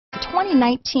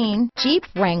2019 Jeep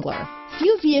Wrangler.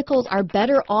 Few vehicles are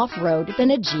better off-road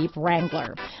than a Jeep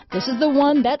Wrangler. This is the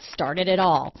one that started it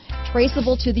all.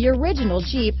 Traceable to the original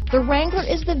Jeep, the Wrangler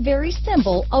is the very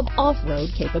symbol of off-road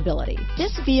capability.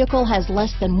 This vehicle has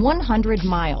less than 100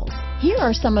 miles. Here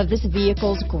are some of this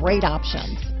vehicle's great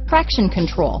options: traction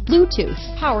control,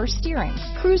 Bluetooth, power steering,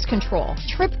 cruise control,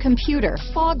 trip computer,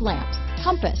 fog lamps,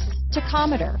 compass,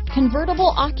 tachometer,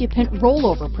 convertible occupant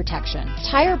rollover protection,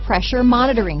 tire pressure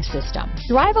monitoring system.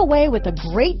 Drive away with a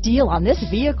great deal on this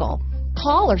vehicle.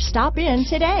 Call or stop in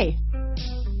today.